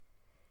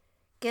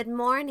Good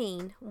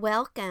morning.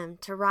 Welcome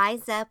to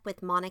Rise Up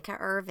with Monica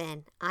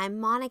Irvin.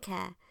 I'm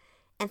Monica,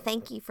 and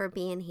thank you for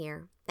being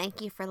here. Thank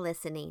you for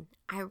listening.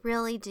 I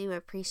really do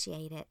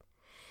appreciate it.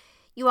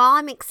 You all,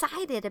 I'm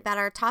excited about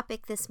our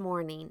topic this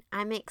morning.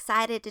 I'm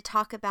excited to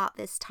talk about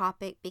this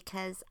topic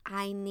because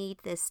I need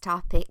this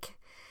topic.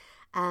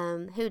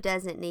 Who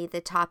doesn't need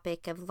the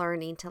topic of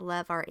learning to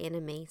love our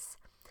enemies?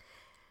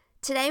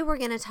 Today we're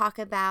going to talk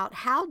about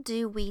how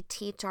do we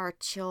teach our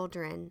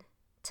children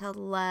to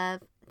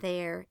love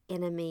their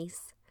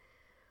enemies.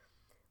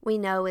 We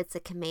know it's a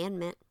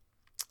commandment,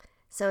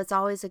 so it's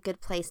always a good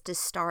place to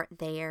start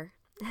there,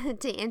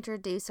 to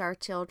introduce our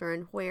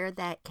children where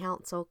that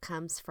counsel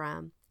comes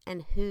from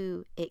and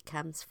who it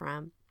comes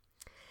from.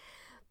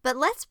 But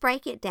let's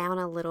break it down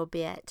a little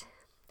bit.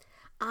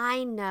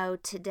 I know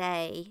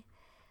today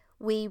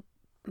we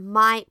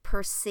might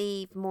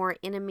perceive more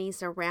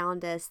enemies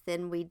around us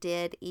than we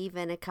did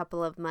even a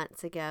couple of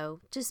months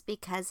ago, just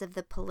because of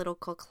the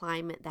political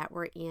climate that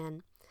we're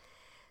in.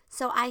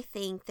 So I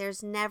think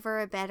there's never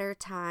a better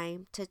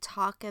time to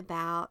talk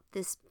about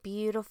this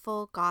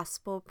beautiful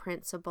gospel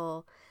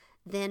principle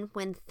than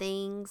when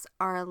things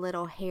are a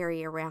little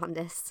hairy around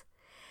us.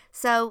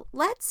 So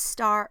let's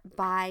start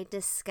by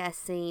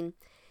discussing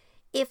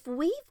if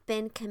we've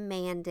been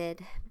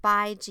commanded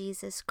by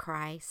Jesus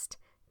Christ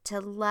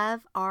to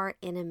love our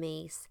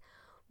enemies.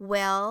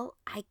 Well,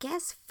 I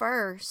guess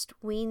first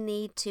we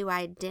need to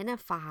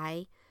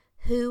identify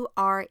who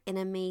our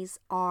enemies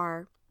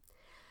are.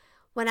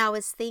 When I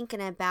was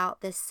thinking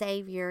about the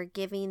Savior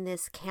giving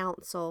this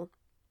counsel,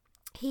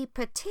 he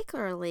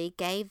particularly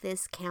gave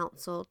this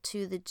counsel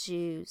to the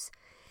Jews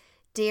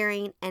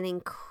during an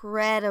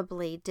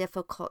incredibly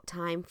difficult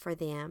time for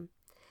them.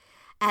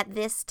 At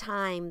this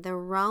time, the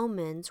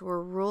Romans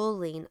were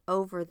ruling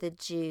over the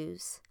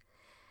Jews.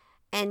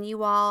 And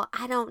you all,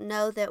 I don't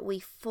know that we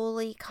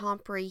fully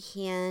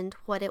comprehend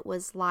what it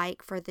was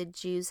like for the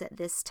Jews at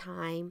this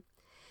time.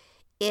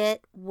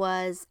 It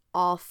was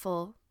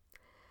awful.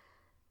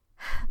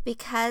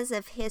 Because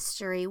of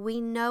history,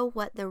 we know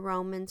what the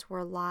Romans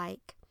were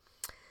like.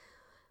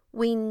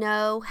 We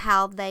know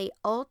how they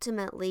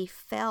ultimately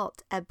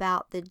felt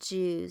about the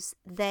Jews.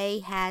 They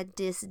had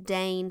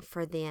disdain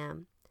for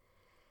them.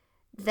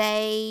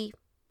 They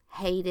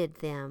hated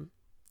them.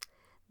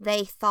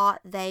 They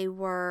thought they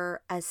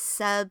were a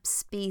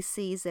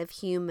subspecies of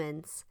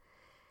humans.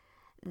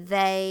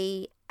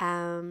 They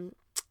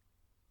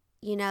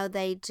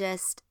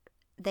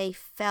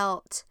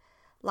felt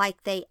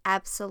like the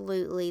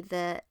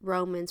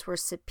Romans were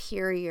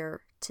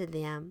superior to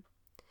them.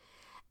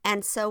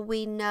 And so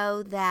we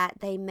know that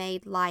they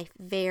made life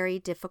very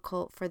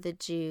difficult for the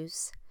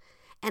Jews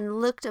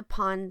and looked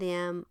upon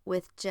them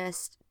with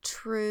just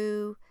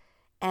true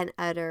and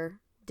utter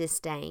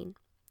disdain.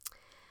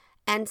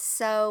 And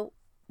so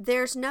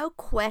there's no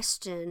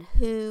question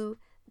who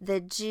the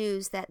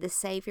Jews that the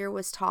Savior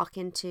was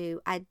talking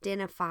to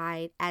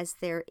identified as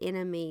their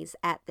enemies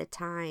at the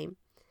time.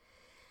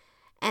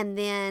 And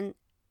then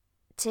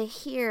to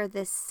hear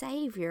the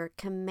Savior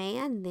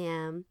command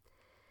them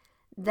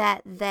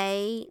that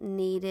they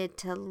needed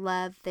to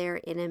love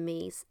their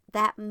enemies,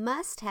 that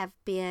must have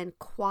been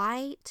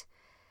quite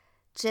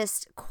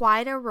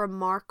a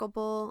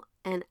remarkable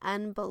and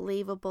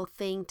unbelievable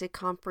thing to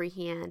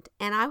comprehend.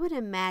 And I would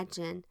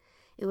imagine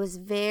it was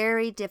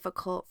very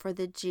difficult for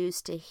the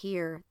Jews to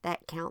hear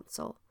that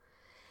counsel.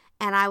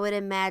 And I would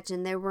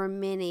imagine there were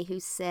many who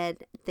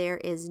said, there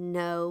is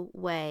no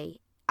way.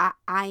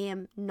 I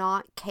am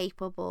not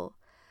capable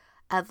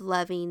of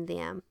loving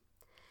them,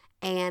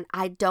 and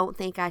I don't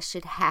think I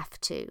should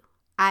have to.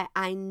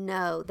 I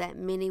know that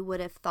many would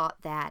have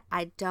thought that.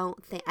 I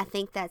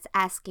think that's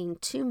asking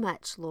too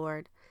much,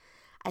 Lord.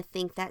 I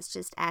think that's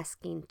just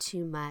asking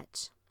too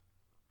much.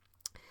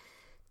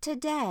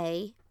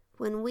 Today,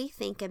 when we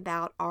think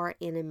about our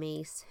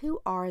enemies, who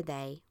are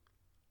they?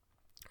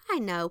 I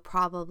know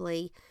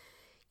probably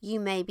you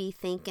may be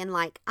thinking,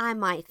 like I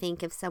might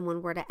think if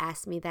someone were to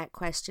ask me that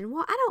question,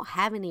 well, I don't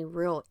have any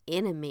real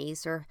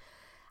enemies, or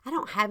I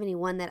don't have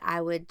anyone that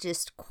I would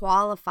just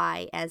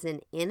qualify as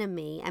an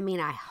enemy. I mean,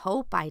 I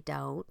hope I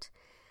don't.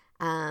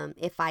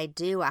 If I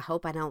do, I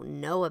hope I don't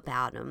know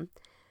about them.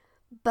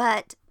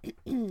 But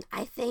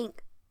I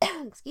think,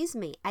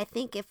 I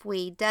think if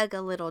we dug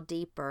a little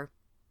deeper,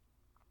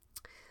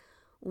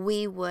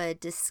 we would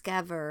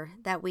discover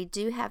that we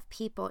do have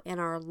people in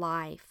our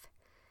life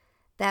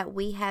that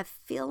we have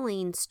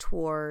feelings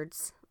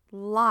towards,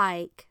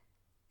 like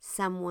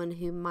someone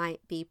who might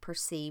be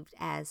perceived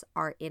as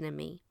our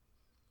enemy.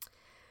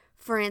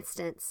 For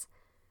instance,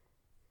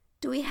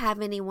 do we have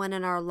anyone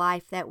in our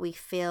life that we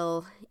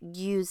feel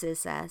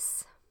uses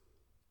us?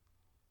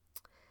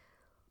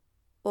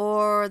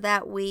 Or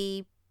that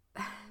we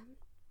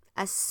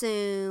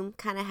assume,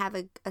 kind of have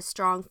a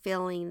strong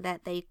feeling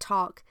that they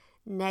talk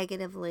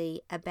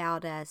negatively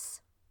about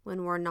us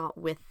when we're not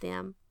with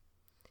them?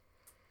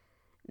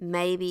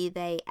 Maybe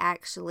they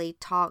actually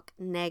talk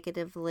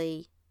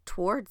negatively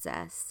towards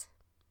us,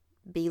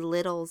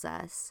 belittles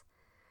us,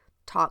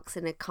 talks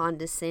in a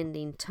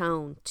condescending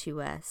tone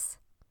to us.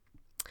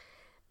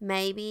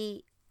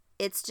 Maybe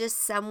it's just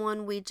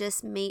someone we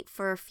just meet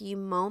for a few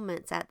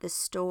moments at the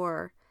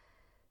store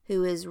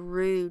who is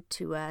rude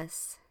to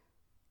us,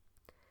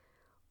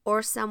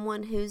 or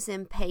someone who's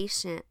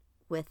impatient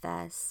with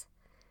us,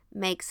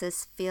 makes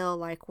us feel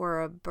like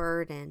we're a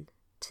burden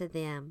to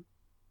them.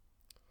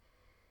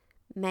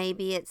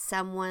 Maybe it's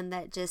someone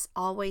that just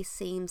always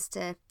seems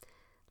to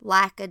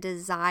lack a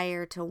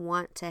desire to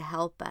want to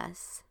help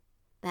us,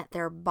 that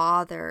they're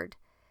bothered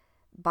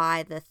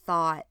by the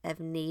thought of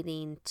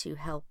needing to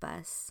help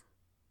us.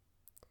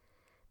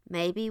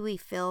 Maybe we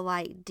feel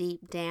like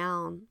deep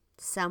down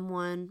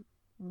someone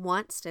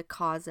wants to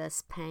cause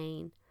us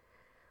pain,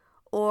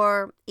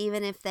 or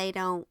even if they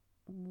don't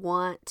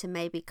want to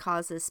maybe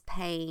cause us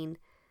pain,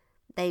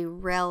 they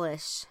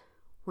relish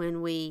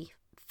when we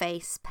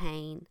face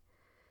pain,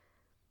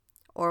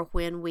 or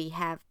when we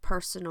have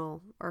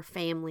personal or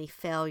family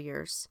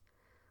failures.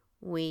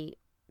 We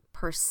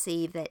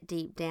perceive that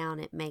deep down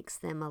it makes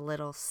them a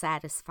little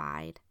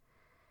satisfied.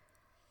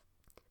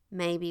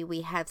 Maybe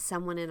we have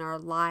someone in our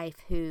life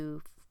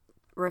who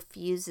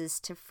refuses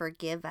to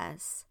forgive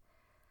us.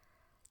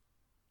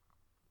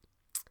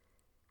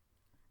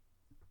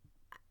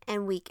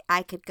 And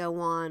I could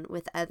go on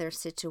with other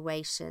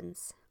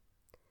situations.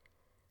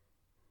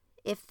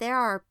 If there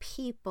are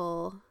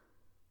people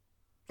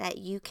that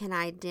you can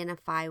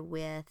identify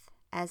with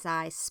as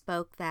I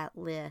spoke that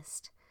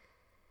list,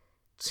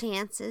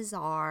 chances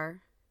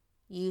are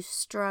you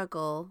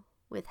struggle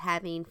with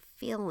having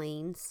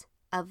feelings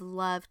of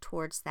love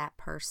towards that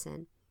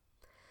person.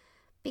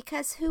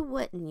 Because who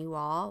wouldn't, you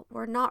all?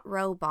 We're not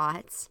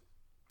robots.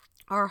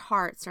 Our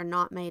hearts are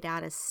not made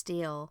out of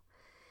steel.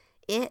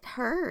 It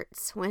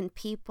hurts when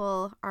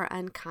people are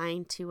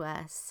unkind to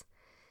us.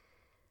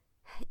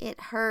 It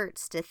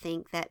hurts to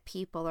think that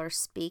people are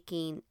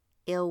speaking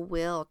ill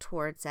will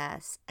towards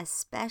us,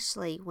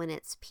 especially when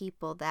it's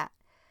people that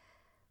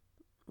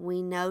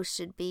we know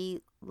should be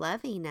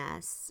loving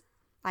us,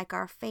 like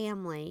our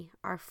family,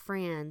 our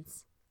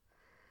friends,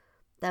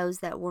 those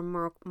that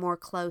we're more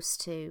close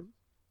to.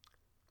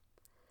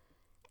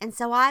 And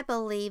so I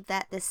believe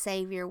that the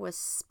Savior was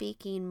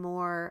speaking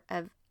more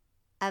of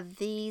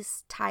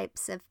these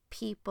types of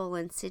people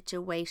and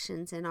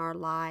situations in our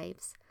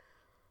lives.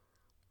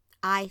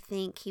 I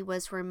think he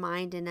was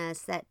reminding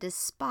us that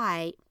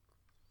despite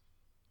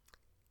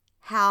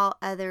how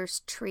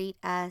others treat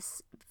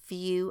us,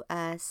 view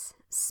us,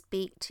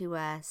 speak to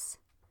us,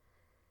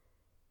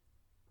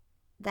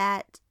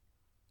 that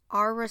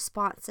our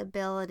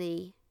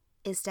responsibility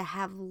is to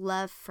have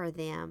love for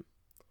them.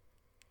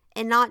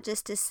 And not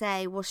just to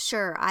say, well,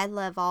 sure, I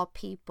love all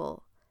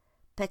people,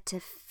 but to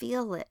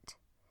feel it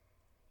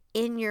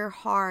in your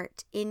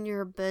heart, in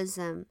your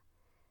bosom,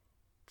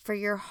 for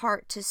your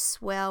heart to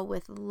swell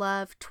with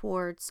love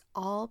towards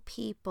all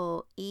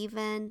people,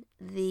 even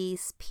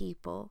these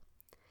people.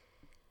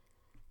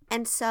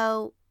 And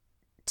so,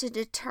 to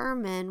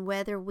determine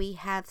whether we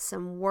have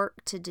some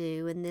work to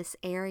do in this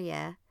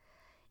area,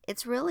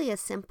 it's really a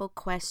simple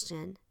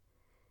question.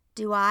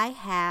 Do I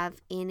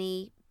have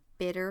any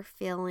bitter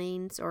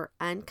feelings or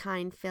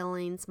unkind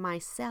feelings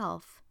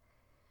myself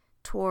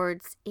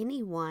towards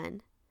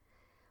anyone?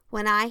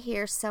 When I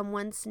hear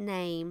someone's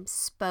name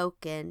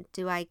spoken,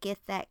 do I get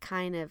that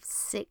kind of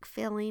sick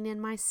feeling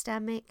in my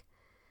stomach?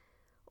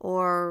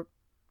 Or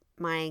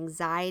my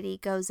anxiety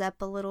goes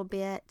up a little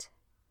bit?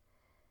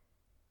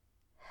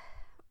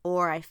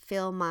 Or I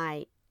feel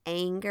my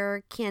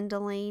anger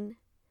kindling?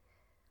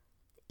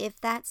 If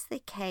that's the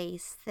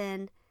case,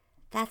 then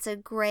that's a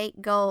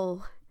great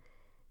goal.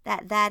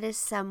 That is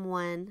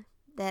someone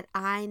that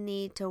I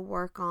need to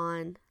work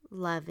on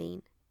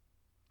loving.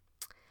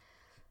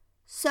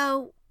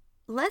 So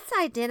let's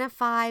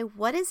identify,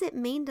 what does it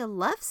mean to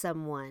love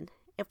someone?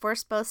 If we're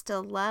supposed to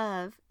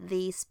love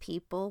these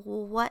people,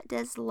 well, what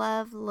does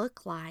love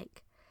look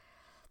like?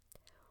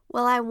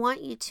 Well, I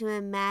want you to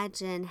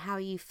imagine how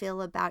you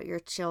feel about your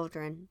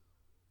children,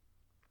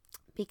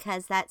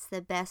 because that's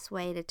the best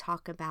way to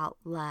talk about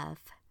love.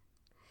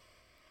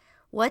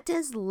 What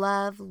does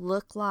love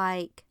look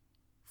like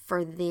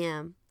for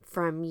them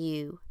from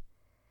you?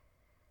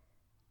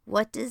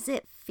 What does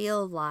it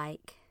feel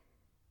like?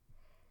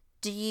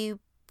 Do you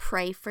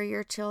pray for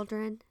your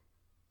children?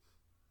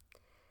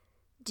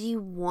 Do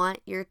you want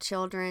your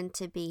children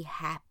to be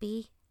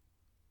happy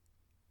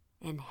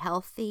and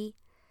healthy?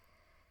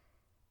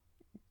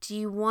 Do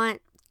you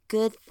want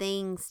good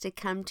things to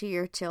come to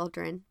your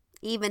children,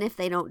 even if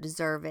they don't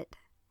deserve it?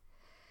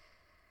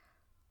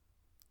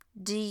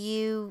 Do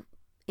you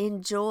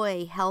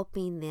enjoy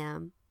helping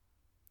them?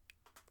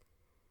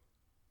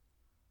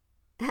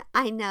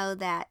 I know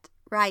that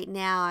right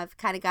now I've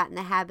kind of gotten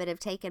the habit of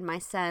taking my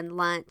son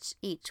lunch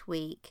each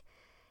week.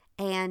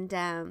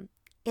 And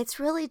it's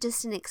really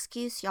just an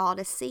excuse, y'all,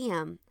 to see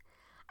him.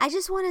 I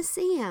just want to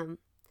see him.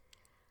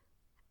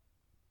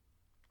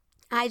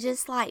 I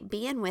just like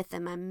being with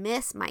him. I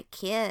miss my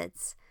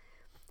kids.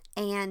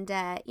 And,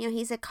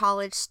 he's a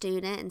college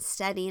student and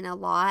studying a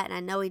lot. And I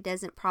know he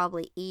doesn't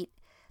probably eat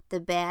the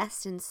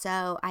best. And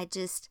so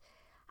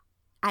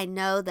I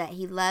know that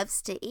he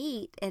loves to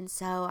eat, and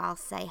so I'll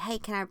say, hey,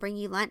 can I bring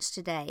you lunch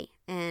today?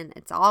 And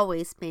it's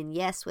always been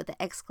yes with an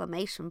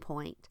exclamation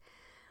point.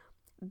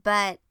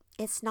 But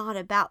it's not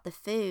about the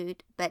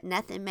food, but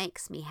nothing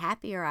makes me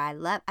happier.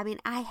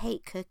 I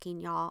hate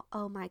cooking, y'all.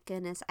 Oh my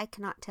goodness. I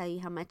cannot tell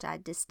you how much I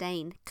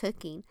disdain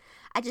cooking.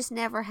 I just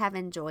never have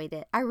enjoyed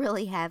it. I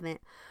really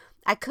haven't.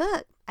 I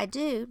cook. I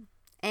do.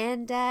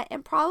 And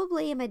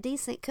probably am a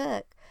decent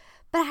cook,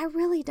 but I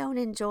really don't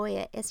enjoy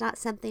it. It's not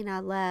something I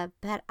love,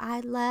 but I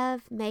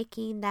love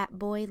making that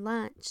boy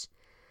lunch.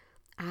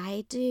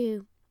 I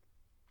do.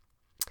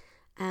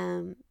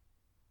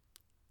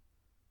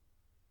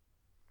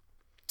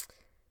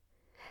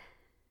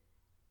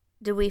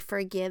 Do we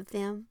forgive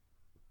them?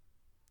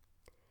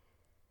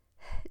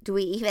 Do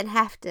we even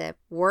have to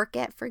work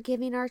at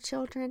forgiving our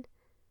children?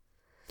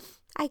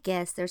 I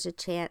guess there's a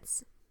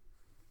chance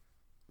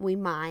we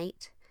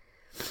might,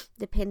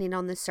 depending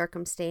on the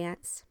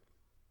circumstance.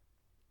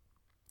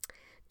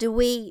 Do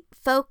we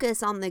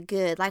focus on the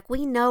good? Like,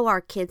 we know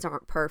our kids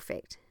aren't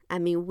perfect. I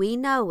mean, we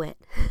know it.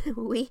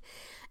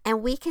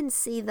 we can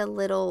see the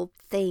little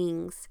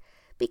things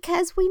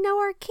because we know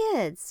our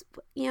kids.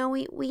 You know,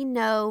 we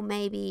know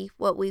maybe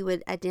what we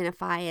would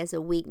identify as a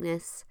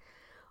weakness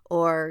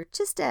or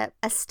just a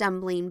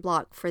stumbling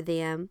block for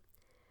them.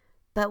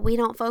 But we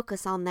don't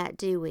focus on that,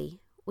 do we?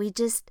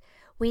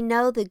 We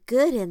know the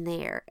good in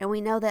there, and we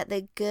know that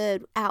the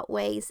good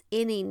outweighs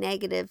any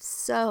negative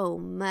so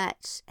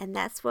much. And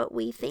that's what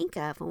we think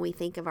of when we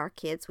think of our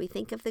kids. We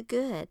think of the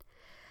good.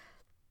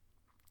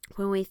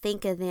 When we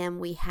think of them,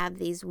 we have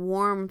these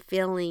warm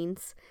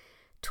feelings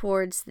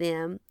towards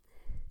them.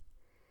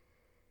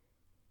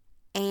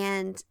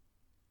 And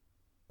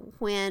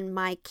when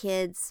my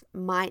kids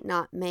might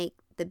not make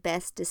the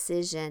best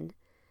decision,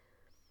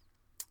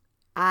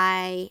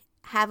 I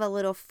have a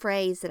little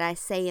phrase that I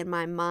say in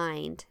my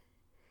mind.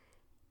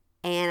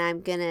 And I'm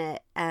going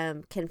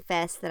to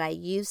confess that I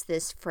use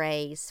this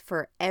phrase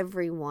for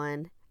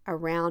everyone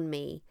around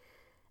me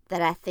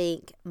that I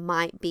think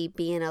might be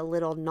being a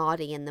little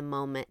naughty in the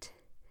moment,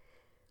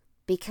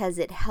 because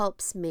it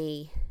helps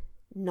me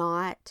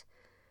not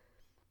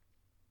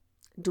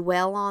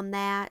dwell on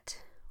that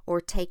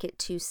or take it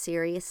too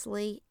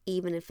seriously,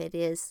 even if it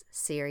is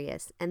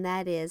serious. And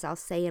that is, I'll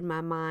say in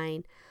my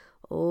mind,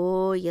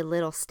 oh, you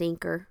little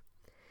stinker.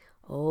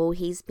 Oh,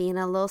 he's being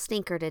a little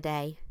stinker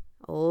today.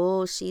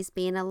 Oh, she's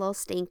being a little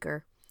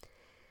stinker.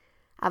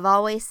 I've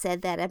always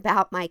said that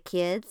about my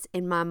kids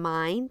in my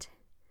mind.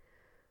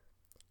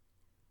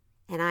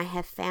 And I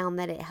have found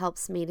that it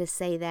helps me to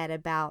say that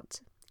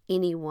about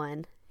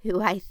anyone who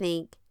I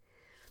think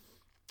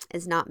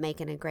is not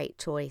making a great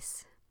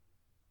choice.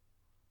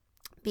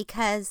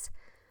 Because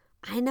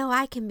I know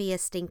I can be a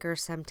stinker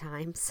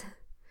sometimes.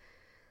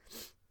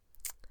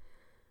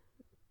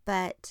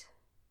 But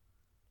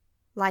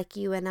like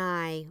you and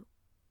I,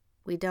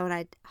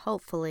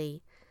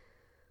 hopefully,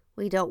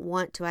 we don't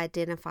want to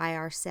identify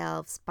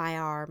ourselves by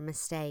our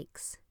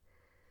mistakes,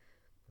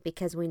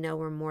 because we know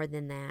we're more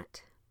than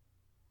that.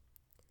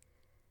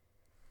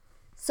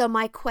 So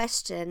my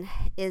question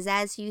is,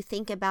 as you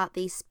think about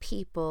these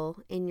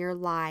people in your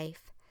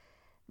life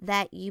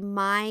that you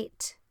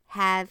might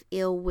have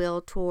ill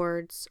will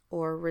towards,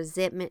 or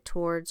resentment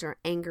towards, or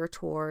anger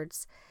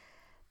towards,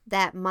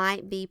 that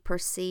might be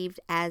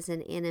perceived as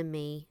an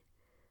enemy,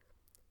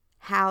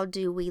 how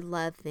do we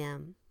love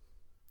them?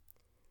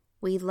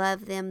 We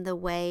love them the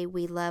way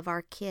we love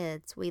our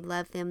kids. We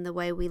love them the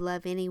way we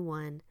love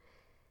anyone.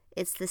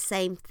 It's the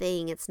same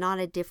thing. It's not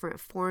a different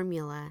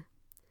formula.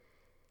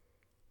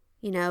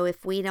 You know,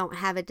 if we don't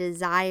have a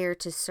desire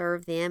to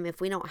serve them, if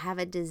we don't have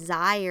a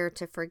desire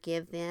to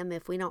forgive them,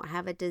 if we don't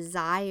have a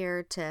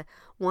desire to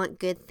want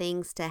good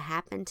things to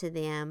happen to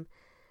them,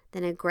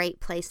 then a great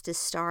place to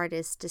start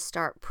is to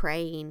start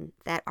praying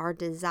that our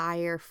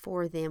desire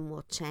for them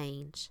will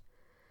change.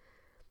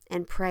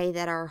 And pray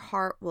that our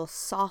heart will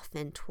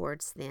soften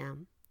towards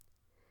them.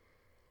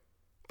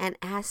 And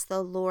ask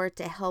the Lord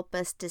to help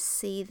us to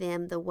see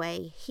them the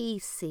way He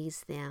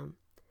sees them.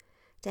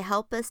 To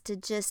help us to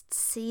just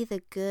see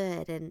the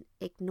good and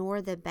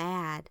ignore the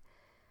bad.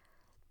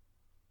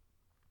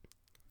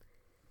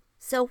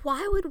 So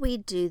why would we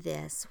do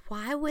this?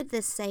 Why would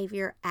the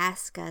Savior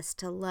ask us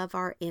to love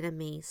our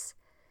enemies?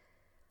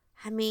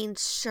 I mean,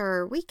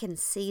 sure, we can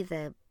see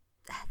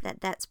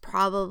that's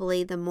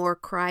probably the more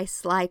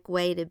Christ-like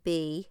way to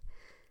be,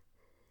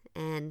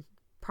 and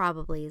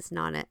probably is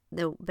not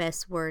the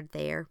best word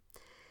there.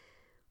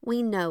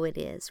 We know it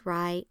is,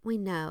 right? We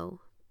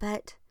know,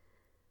 but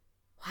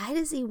why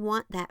does He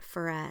want that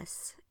for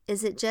us?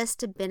 Is it just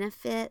to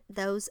benefit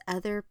those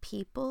other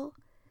people?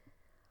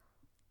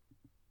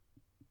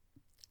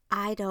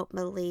 I don't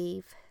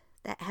believe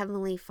that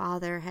Heavenly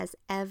Father has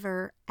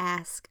ever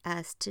asked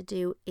us to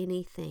do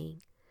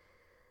anything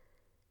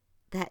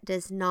that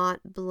does not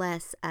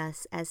bless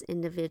us as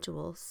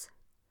individuals.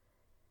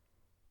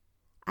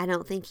 I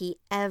don't think He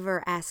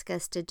ever asks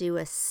us to do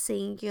a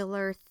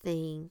singular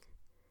thing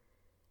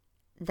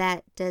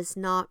that does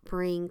not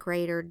bring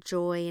greater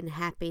joy and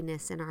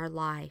happiness in our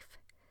life.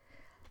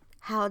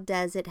 How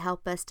does it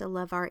help us to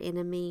love our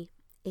enemy?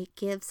 It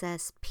gives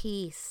us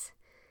peace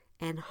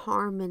and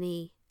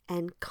harmony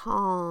and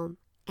calm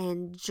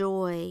and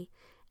joy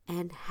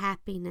and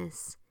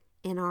happiness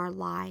in our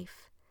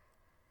life.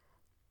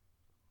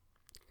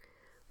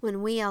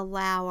 When we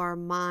allow our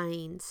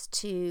minds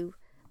to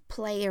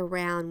play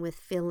around with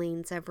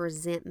feelings of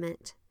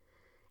resentment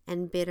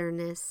and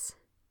bitterness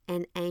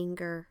and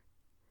anger,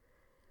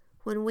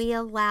 when we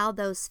allow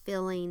those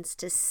feelings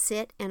to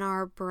sit in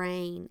our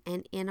brain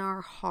and in our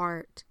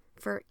heart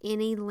for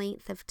any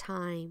length of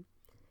time,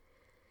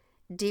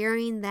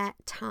 during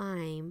that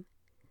time,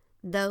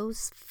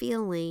 those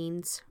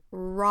feelings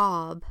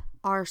rob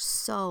our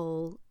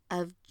soul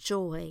of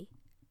joy.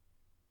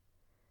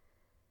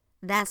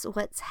 That's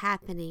what's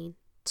happening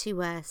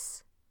to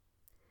us.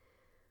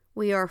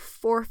 We are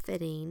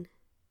forfeiting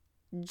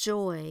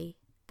joy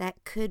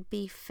that could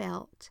be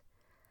felt.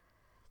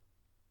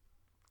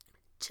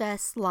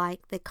 Just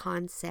like the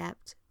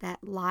concept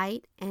that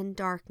light and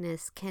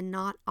darkness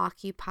cannot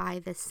occupy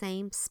the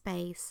same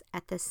space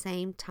at the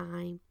same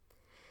time.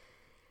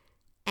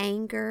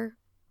 Anger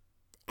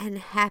and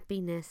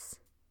happiness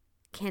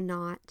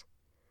cannot.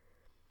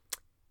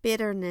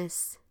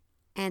 Bitterness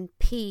and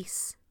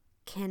peace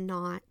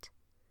cannot.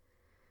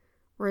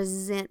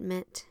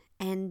 Resentment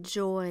and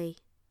joy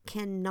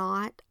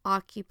cannot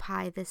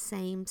occupy the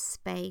same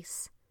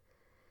space.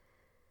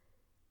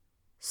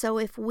 So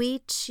if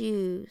we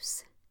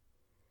choose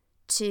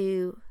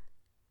to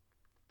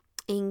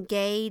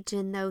engage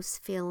in those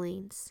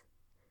feelings,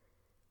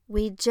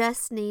 we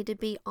just need to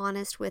be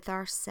honest with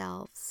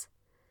ourselves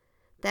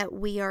that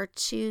we are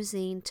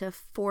choosing to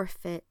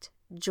forfeit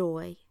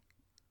joy.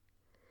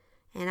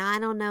 And I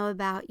don't know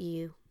about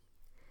you,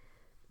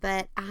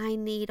 but I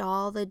need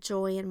all the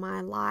joy in my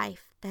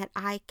life that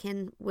I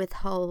can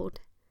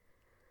withhold.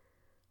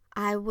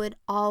 I would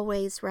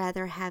always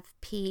rather have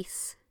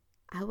peace.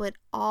 I would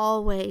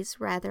always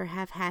rather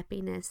have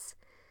happiness.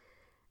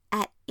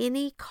 At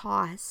any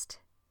cost,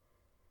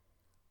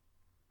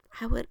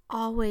 I would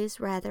always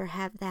rather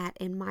have that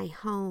in my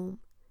home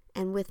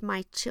and with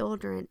my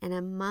children and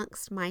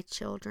amongst my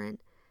children.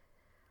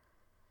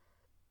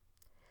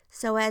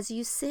 So as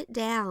you sit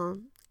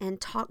down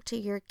and talk to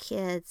your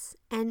kids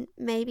and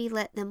maybe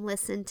let them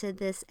listen to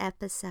this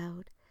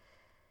episode,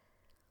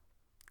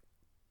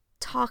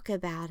 talk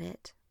about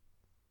it.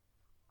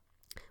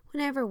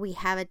 Whenever we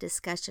have a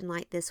discussion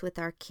like this with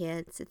our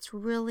kids, it's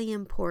really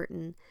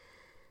important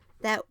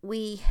that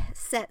we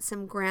set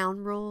some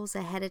ground rules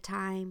ahead of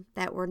time,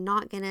 that we're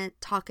not going to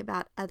talk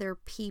about other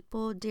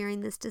people during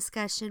this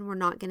discussion. We're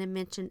not going to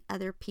mention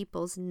other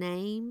people's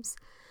names,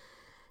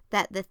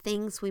 that the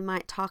things we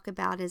might talk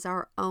about is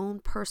our own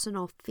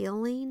personal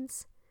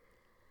feelings,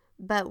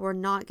 but we're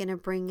not going to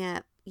bring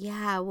up,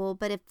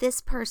 but if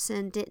this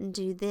person didn't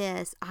do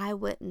this, I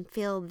wouldn't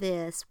feel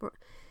this.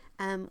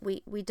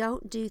 We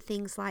don't do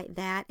things like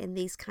that in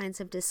these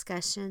kinds of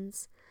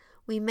discussions.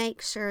 We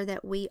make sure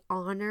that we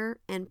honor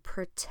and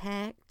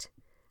protect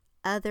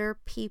other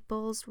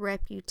people's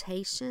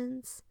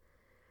reputations.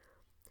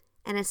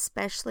 And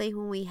especially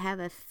when we have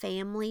a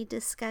family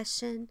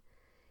discussion,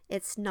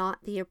 it's not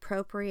the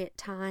appropriate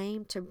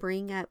time to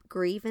bring up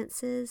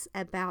grievances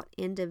about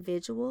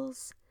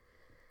individuals.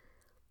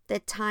 The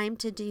time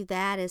to do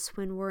that is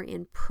when we're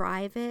in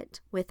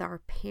private with our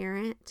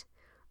parent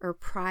or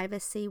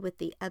privacy with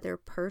the other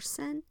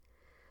person.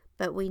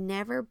 But we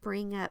never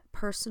bring up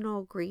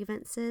personal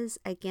grievances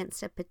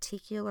against a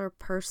particular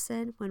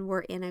person when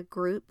we're in a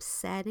group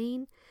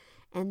setting,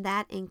 and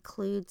that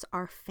includes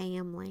our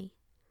family.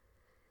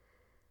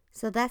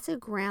 So that's a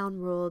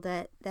ground rule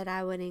that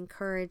I would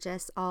encourage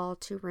us all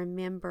to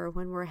remember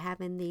when we're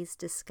having these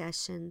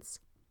discussions.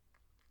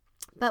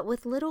 But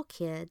with little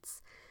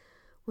kids,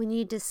 when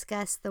you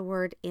discuss the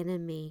word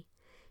enemy,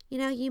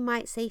 you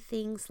might say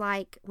things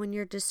like, when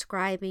you're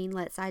describing,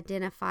 let's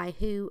identify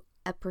who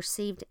a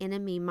perceived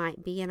enemy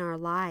might be in our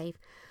life.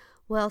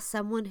 Well,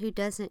 someone who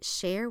doesn't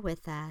share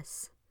with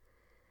us.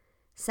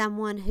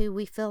 Someone who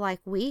we feel like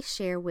we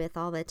share with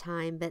all the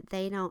time, but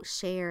they don't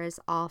share as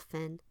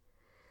often.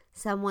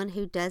 Someone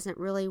who doesn't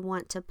really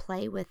want to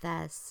play with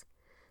us.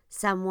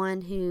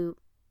 Someone who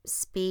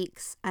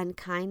speaks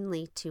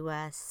unkindly to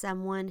us.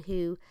 Someone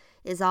who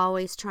is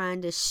always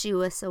trying to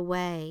shoo us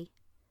away.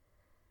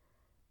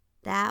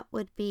 That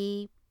would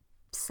be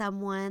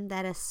someone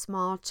that a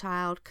small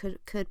child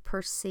could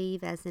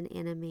perceive as an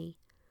enemy.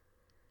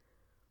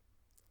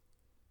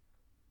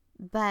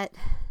 But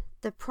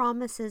the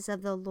promises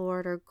of the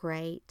Lord are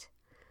great,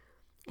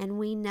 and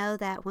we know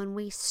that when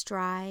we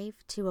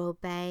strive to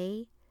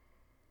obey,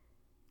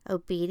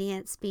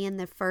 obedience being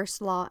the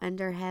first law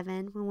under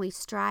heaven, when we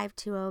strive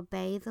to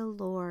obey the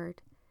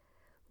Lord,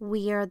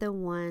 we are the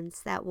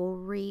ones that will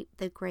reap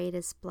the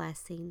greatest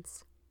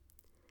blessings.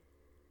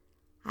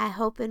 I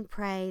hope and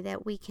pray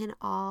that we can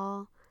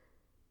all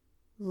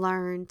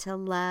learn to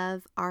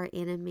love our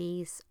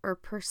enemies or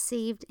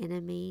perceived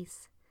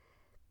enemies.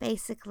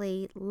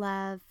 Basically,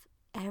 love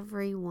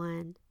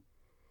everyone.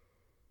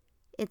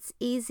 It's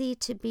easy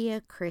to be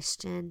a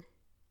Christian.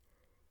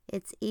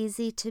 It's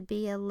easy to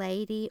be a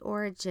lady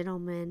or a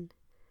gentleman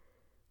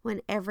when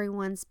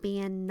everyone's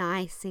being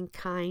nice and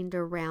kind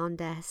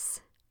around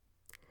us.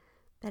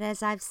 But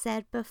as I've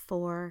said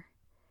before,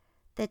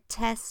 the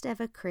test of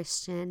a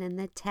Christian and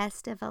the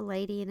test of a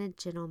lady and a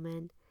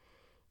gentleman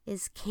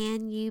is,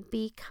 can you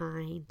be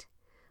kind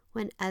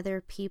when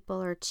other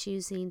people are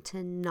choosing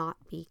to not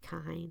be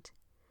kind,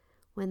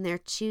 when they're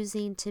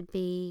choosing to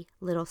be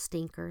little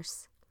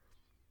stinkers?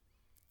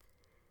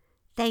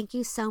 Thank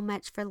you so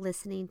much for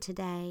listening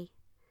today.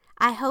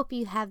 I hope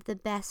you have the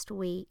best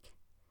week.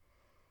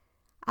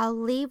 I'll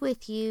leave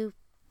with you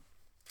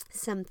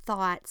some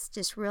thoughts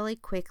just really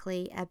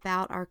quickly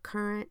about our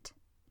current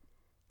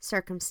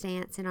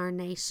circumstance in our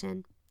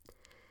nation.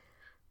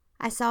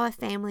 I saw a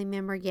family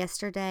member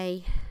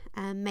yesterday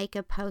make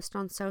a post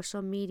on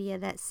social media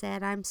that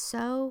said, I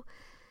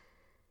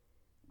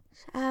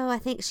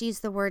think she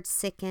used the word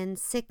sickened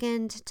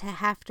to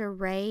have to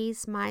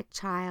raise my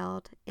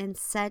child in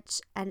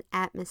such an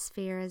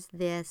atmosphere as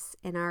this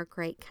in our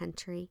great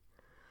country.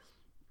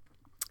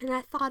 And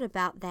I thought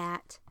about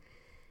that,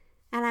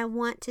 and I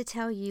want to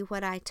tell you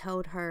what I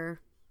told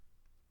her.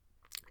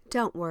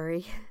 Don't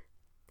worry.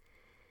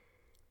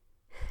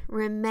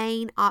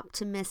 Remain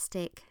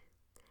optimistic.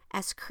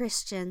 As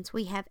Christians,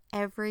 we have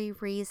every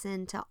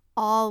reason to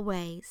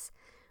always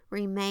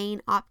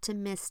remain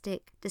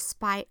optimistic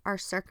despite our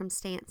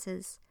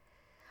circumstances.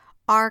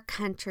 Our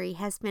country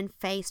has been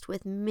faced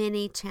with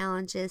many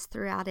challenges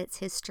throughout its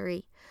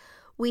history.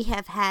 We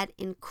have had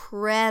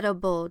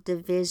incredible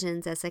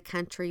divisions as a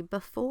country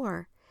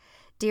before.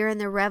 During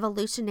the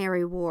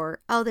Revolutionary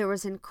War, there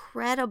was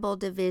incredible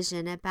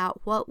division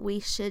about what we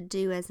should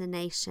do as a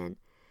nation.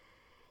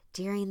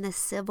 During the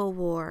Civil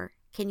War,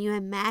 can you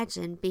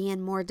imagine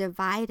being more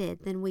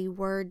divided than we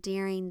were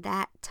during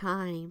that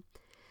time?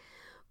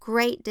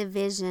 Great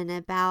division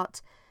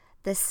about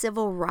the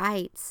civil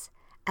rights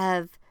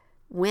of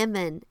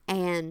women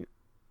and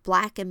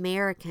Black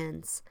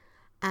Americans,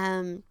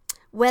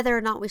 whether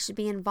or not we should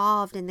be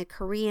involved in the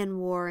Korean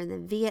War and the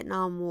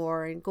Vietnam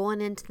War and going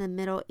into the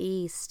Middle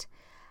East.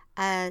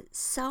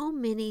 So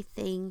many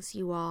things,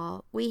 you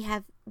all. We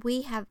have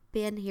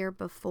been here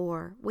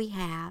before. We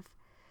have.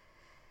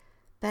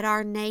 But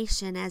our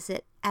nation, as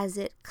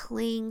it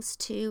clings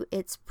to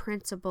its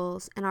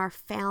principles and our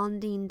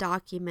founding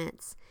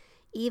documents,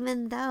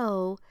 even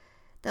though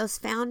those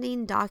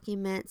founding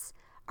documents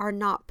are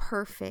not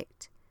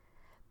perfect,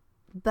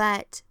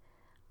 but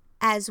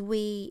as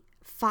we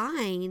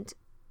find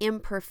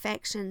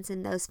imperfections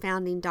in those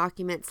founding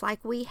documents,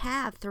 like we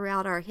have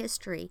throughout our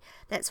history,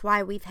 that's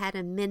why we've had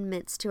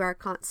amendments to our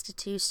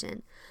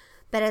Constitution.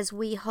 But as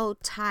we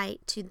hold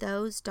tight to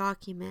those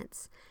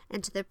documents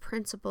and to the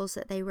principles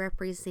that they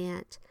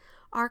represent,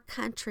 our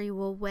country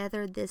will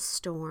weather this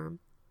storm.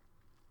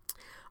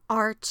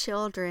 Our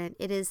children,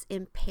 it is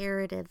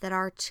imperative that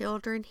our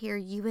children hear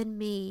you and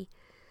me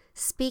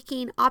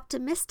speaking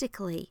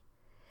optimistically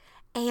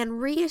and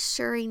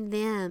reassuring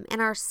them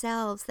and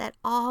ourselves that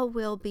all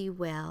will be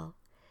well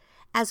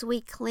as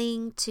we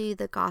cling to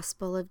the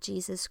gospel of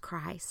Jesus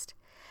Christ,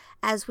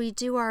 as we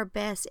do our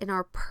best in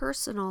our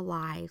personal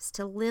lives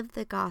to live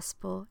the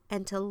gospel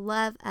and to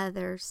love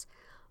others.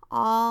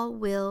 All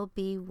will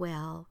be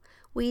well.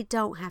 We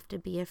don't have to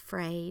be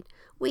afraid.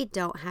 We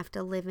don't have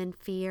to live in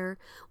fear.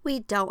 We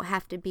don't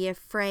have to be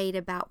afraid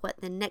about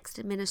what the next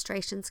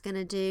administration's going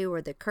to do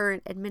or the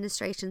current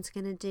administration's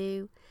going to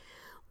do.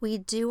 We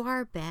do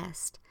our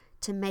best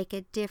to make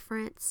a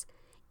difference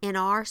in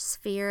our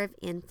sphere of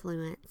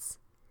influence.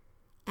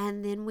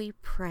 And then we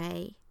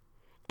pray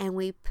and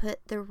we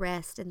put the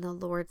rest in the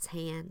Lord's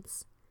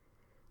hands.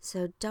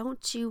 So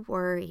don't you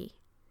worry.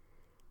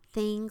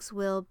 Things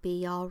will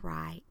be all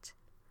right.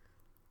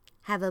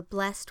 Have a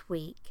blessed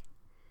week.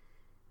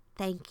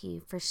 Thank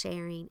you for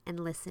sharing and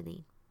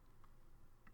listening.